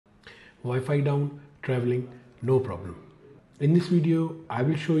Wi-Fi down, traveling, no problem. In this video, I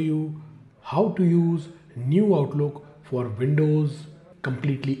will show you how to use new Outlook for Windows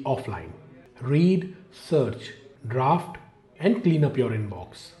completely offline. Read, search, draft, and clean up your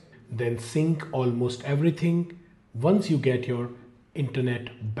inbox. Then sync almost everything once you get your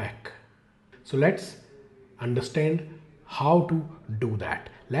internet back. So let's understand how to do that.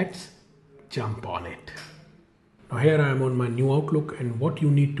 Let's jump on it. Now here I am on my new Outlook, and what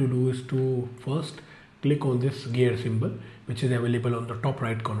you need to do is to first click on this gear symbol which is available on the top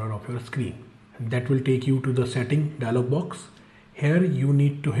right corner of your screen. And that will take you to the setting dialog box. Here you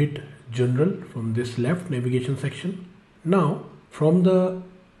need to hit general from this left navigation section. Now from the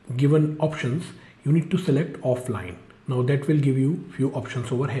given options you need to select offline. Now that will give you few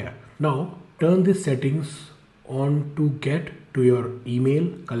options over here. Now turn these settings on to get to your email,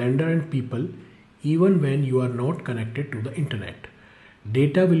 calendar and people even when you are not connected to the internet.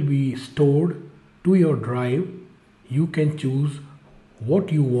 Data will be stored to your drive. You can choose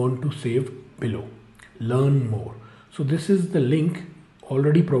what you want to save below. Learn more. So this is the link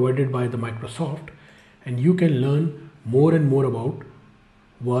already provided by the Microsoft, and you can learn more and more about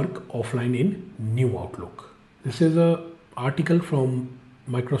work offline in new Outlook. This is an article from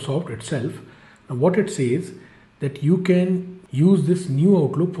Microsoft itself. Now what it says that you can use this new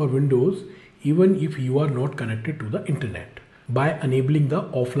Outlook for Windows even if you are not connected to the internet by enabling the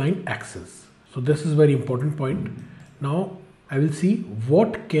offline access. So this is very important point. Now I will see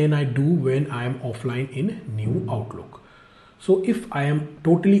what can I do when I am offline in new Outlook. So if I am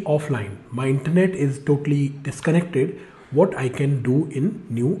totally offline, my internet is totally disconnected, what I can do in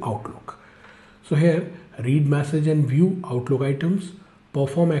new Outlook. So here, read message and view Outlook items,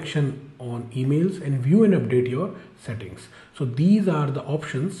 perform action on emails, and view and update your settings. So these are the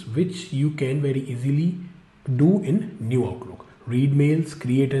options which you can very easily do in new Outlook. Read mails,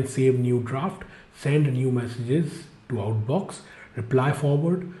 create and save new draft, send new messages to Outbox, reply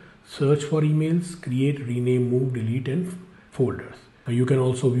forward, search for emails, create, rename, move, delete and folders. Now you can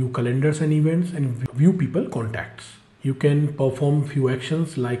also view calendars and events and view people contacts. You can perform few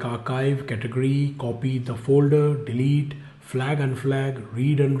actions like archive, category, copy the folder, delete, flag, unflag,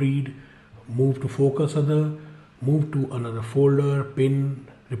 read, unread, move to focus other, move to another folder, pin,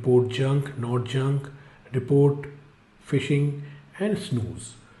 report junk, not junk, report phishing and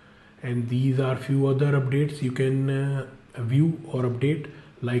snooze. And these are few other updates you can view or update,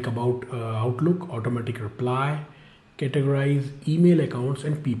 like about Outlook, automatic reply, categorize email accounts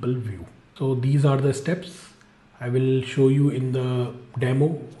and people view. So these are the steps I will show you in the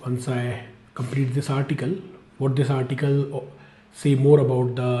demo once I complete this article. What this article say more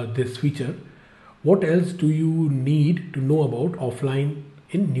about this feature. What else do you need to know about offline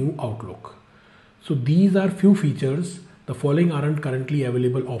in new Outlook? So these are few features. The following aren't currently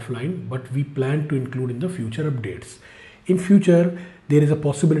available offline, but we plan to include in the future updates. In future, there is a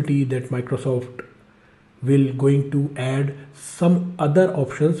possibility that Microsoft will going to add some other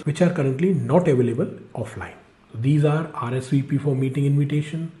options which are currently not available offline. These are RSVP for meeting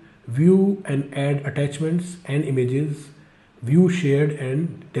invitation, view and add attachments and images, view shared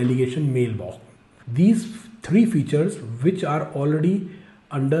and delegation mailbox. These three features which are already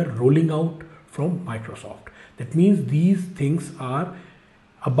under rolling out from Microsoft. That means these things are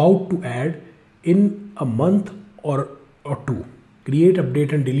about to add in a month or two. Create,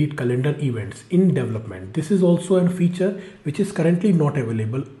 update and delete calendar events in development. This is also a feature which is currently not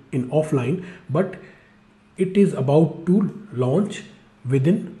available in offline, but it is about to launch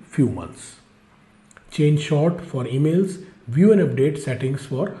within few months. Change short for emails, view and update settings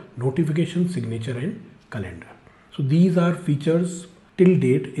for notification, signature and calendar. So these are features till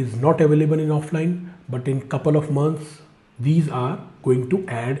date is not available in offline, but in couple of months these are going to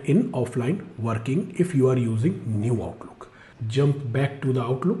add in offline working if you are using new Outlook. Jump back to the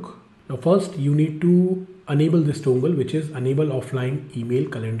Outlook. Now first you need to enable this toggle which is enable offline email,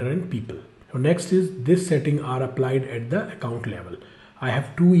 calendar and people. Now next is this setting are applied at the account level. I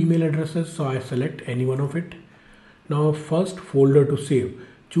have two email addresses, so I select any one of it. Now first, folder to save.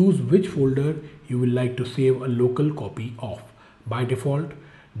 Choose which folder you will like to save a local copy of. By default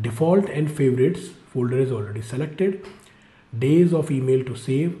and favorites folder is already selected. Days of email to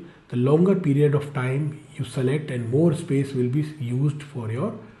save. The longer period of time you select and more space will be used for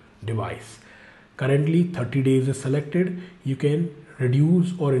your device. Currently 30 days is selected. You can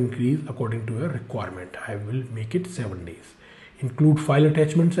reduce or increase according to your requirement. I will make it 7 days. Include file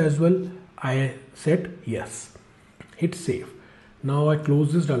attachments as well. I said yes. Hit save. Now I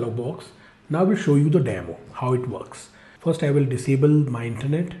close this dialog box. Now I will show you the demo, how it works. First I will disable my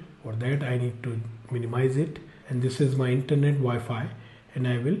internet. For that I need to minimize it, and this is my internet Wi-Fi, and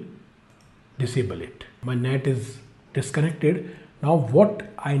I will disable it. My net is disconnected. Now what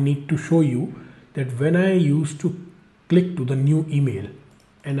I need to show you, that when I used to click to the new email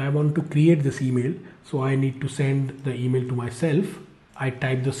and I want to create this email, so I need to send the email to myself. I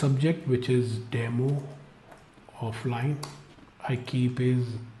type the subject, which is demo offline. I keep it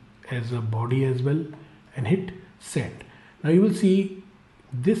as a body as well and hit send. Now you will see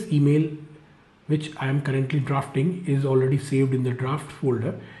this email which I am currently drafting is already saved in the draft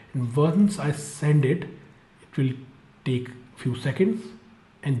folder, and once I send it, it will take few seconds,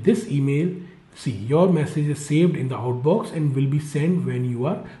 and this email, see, your message is saved in the outbox and will be sent when you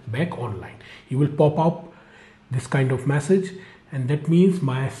are back online. You will pop up this kind of message, and that means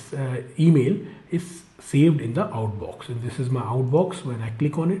my email is saved in the outbox, and this is my outbox. When I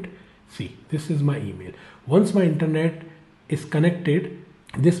click on it, see, this is my email. Once my internet is connected,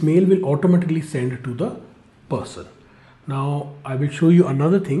 this mail will automatically send to the person. Now I will show you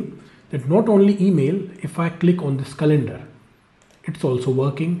another thing, that not only email, if I click on this calendar, it's also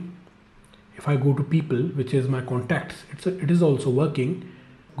working. If I go to people, which is my contacts, it is also working.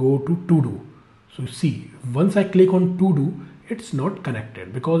 Go to to do. So see, once I click on to do, it's not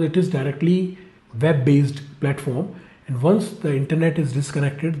connected because it is directly web-based platform, and once the internet is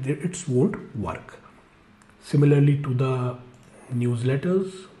disconnected, it won't work. Similarly to the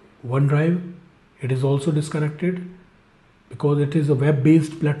newsletters, OneDrive, it is also disconnected because it is a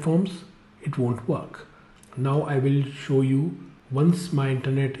web-based platforms, it won't work. Now I will show you, once my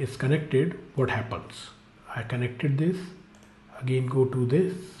internet is connected, what happens. I connected this, again go to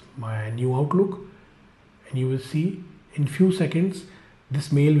this, my new Outlook, and you will see in few seconds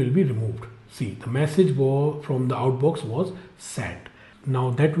this mail will be removed. See, the message from the outbox was sent.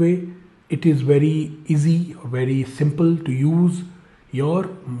 Now that way it is very easy, very simple to use your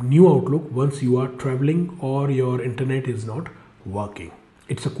new Outlook once you are traveling or your internet is not working.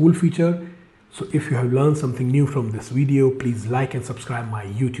 It's a cool feature. So if you have learned something new from this video, please like and subscribe my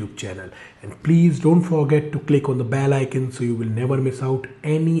YouTube channel. And please don't forget to click on the bell icon so you will never miss out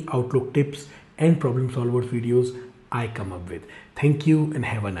any Outlook tips and problem solvers videos I come up with. Thank you and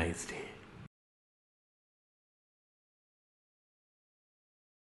have a nice day.